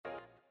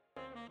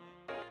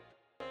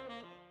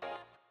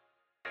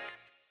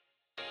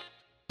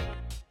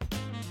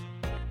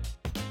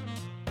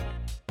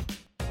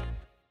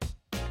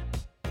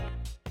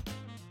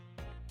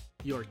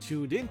You're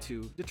tuned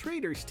into the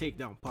Traders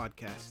Takedown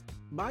podcast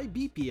by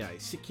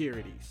BPI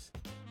Securities,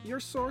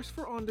 your source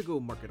for on the go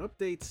market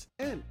updates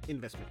and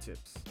investment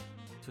tips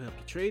to help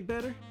you trade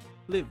better,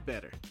 live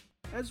better,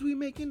 as we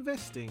make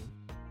investing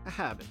a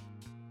habit.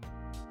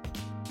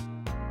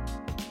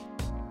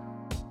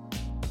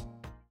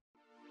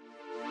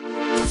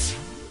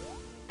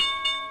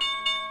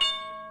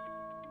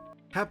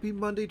 Happy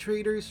Monday,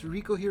 traders!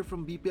 Rico here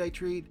from BPI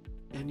Trade,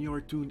 and you're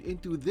tuned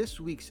into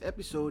this week's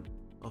episode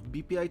of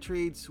BPI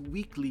Trade's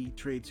weekly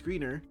trade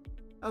screener,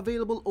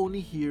 available only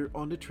here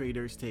on the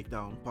Traders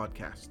Takedown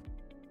podcast.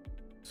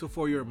 So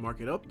for your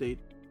market update,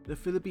 the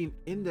Philippine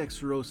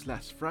index rose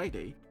last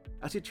Friday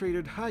as it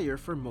traded higher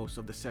for most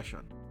of the session.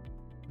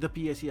 The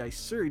PSEI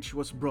surge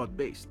was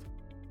broad-based,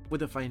 with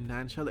the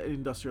financial and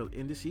industrial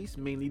indices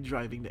mainly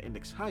driving the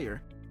index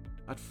higher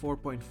at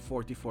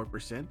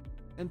 4.44%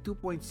 and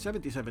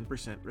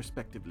 2.77%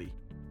 respectively.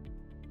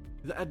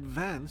 The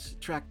advance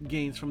tracked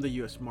gains from the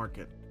US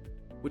market,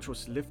 which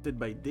was lifted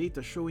by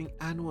data showing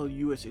annual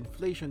US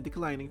inflation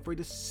declining for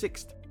the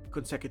sixth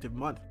consecutive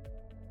month,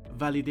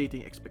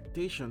 validating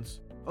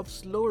expectations of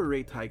slower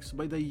rate hikes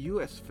by the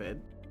US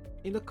Fed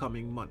in the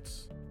coming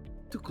months.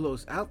 To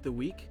close out the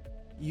week,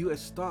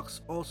 US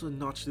stocks also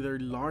notched their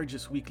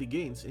largest weekly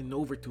gains in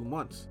over 2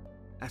 months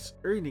as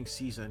earnings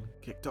season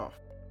kicked off.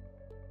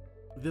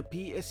 The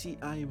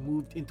PSEI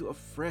moved into a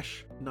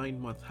fresh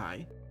 9-month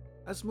high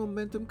as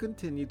momentum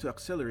continued to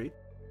accelerate,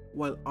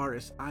 while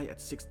RSI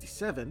at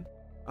 67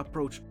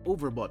 approached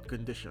overbought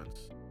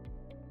conditions.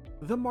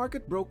 The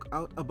market broke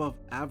out above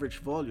average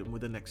volume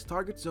with the next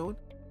target zone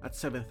at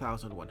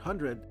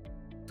 7,100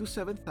 to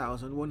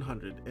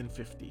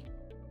 7,150.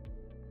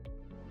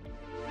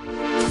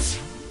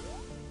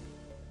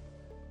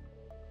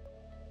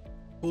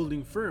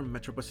 Holding firm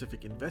Metro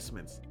Pacific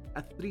Investments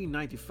at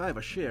 $3.95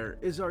 a share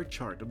is our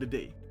chart of the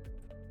day.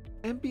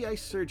 MPI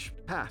surged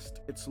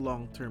past its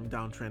long-term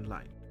downtrend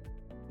line.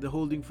 The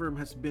holding firm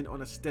has been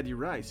on a steady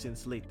rise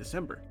since late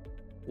December,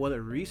 while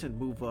a recent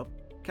move up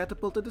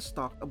catapulted the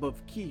stock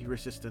above key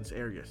resistance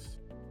areas.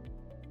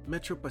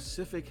 Metro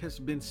Pacific has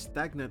been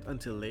stagnant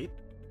until late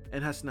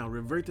and has now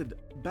reverted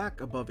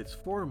back above its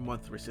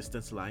 4-month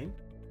resistance line,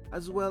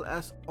 as well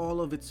as all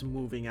of its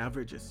moving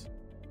averages.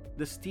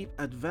 The steep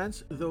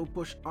advance though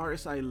pushed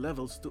RSI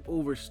levels to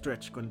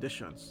overstretched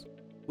conditions,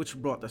 which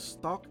brought the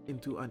stock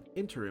into an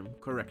interim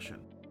correction.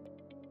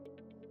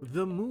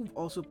 The move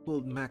also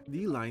pulled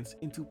MACD lines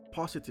into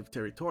positive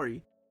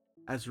territory,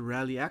 as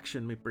rally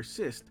action may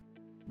persist,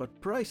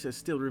 but prices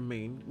still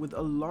remain with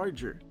a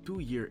larger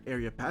 2-year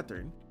area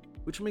pattern,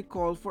 which may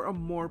call for a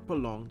more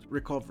prolonged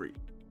recovery.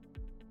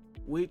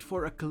 Wait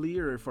for a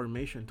clearer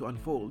formation to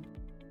unfold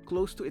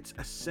close to its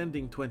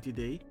ascending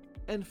 20-day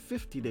and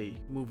 50-day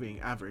moving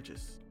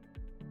averages.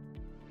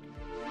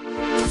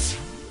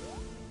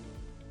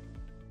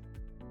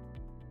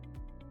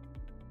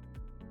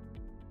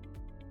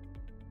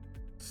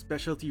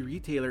 Specialty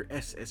retailer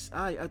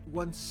SSI at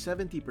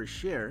 $170 per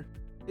share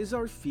is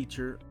our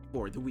feature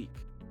for the week.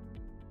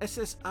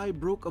 SSI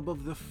broke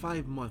above the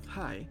 5-month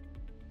high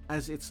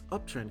as its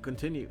uptrend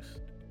continues.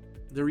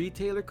 The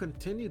retailer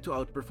continued to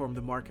outperform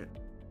the market,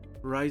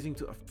 rising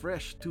to a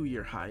fresh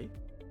 2-year high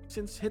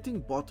since hitting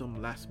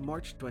bottom last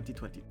March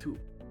 2022.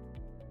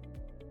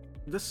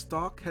 The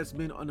stock has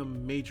been on a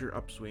major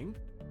upswing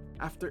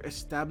after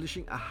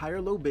establishing a higher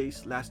low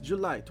base last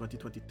July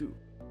 2022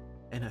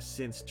 and has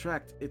since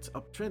tracked its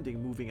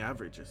uptrending moving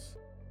averages.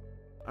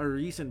 A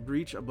recent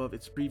breach above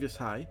its previous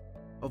high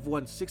of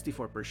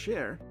 $164 per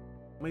share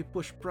may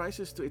push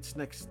prices to its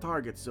next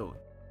target zone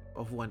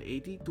of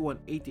 $180 to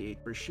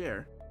 $188 per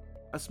share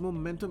as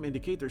momentum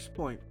indicators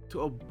point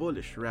to a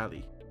bullish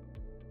rally.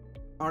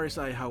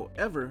 RSI,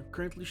 however,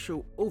 currently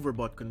show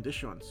overbought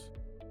conditions,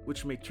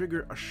 which may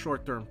trigger a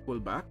short-term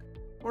pullback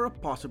or a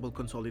possible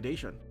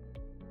consolidation.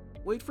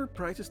 Wait for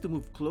prices to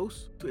move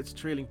close to its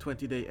trailing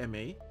 20-day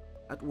MA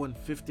at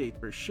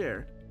 $158 per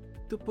share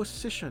to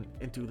position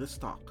into the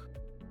stock.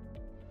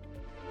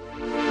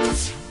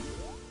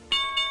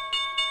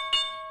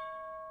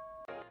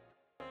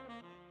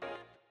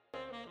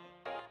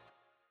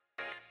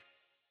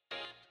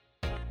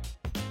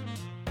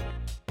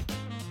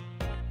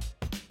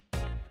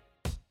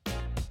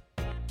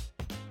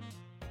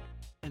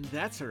 And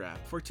that's a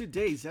wrap for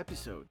today's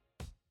episode.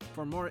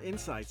 For more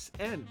insights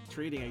and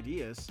trading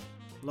ideas,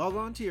 log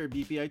on to your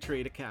BPI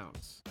Trade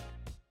accounts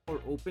or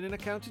open an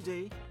account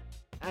today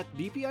at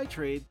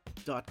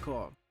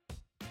bpitrade.com.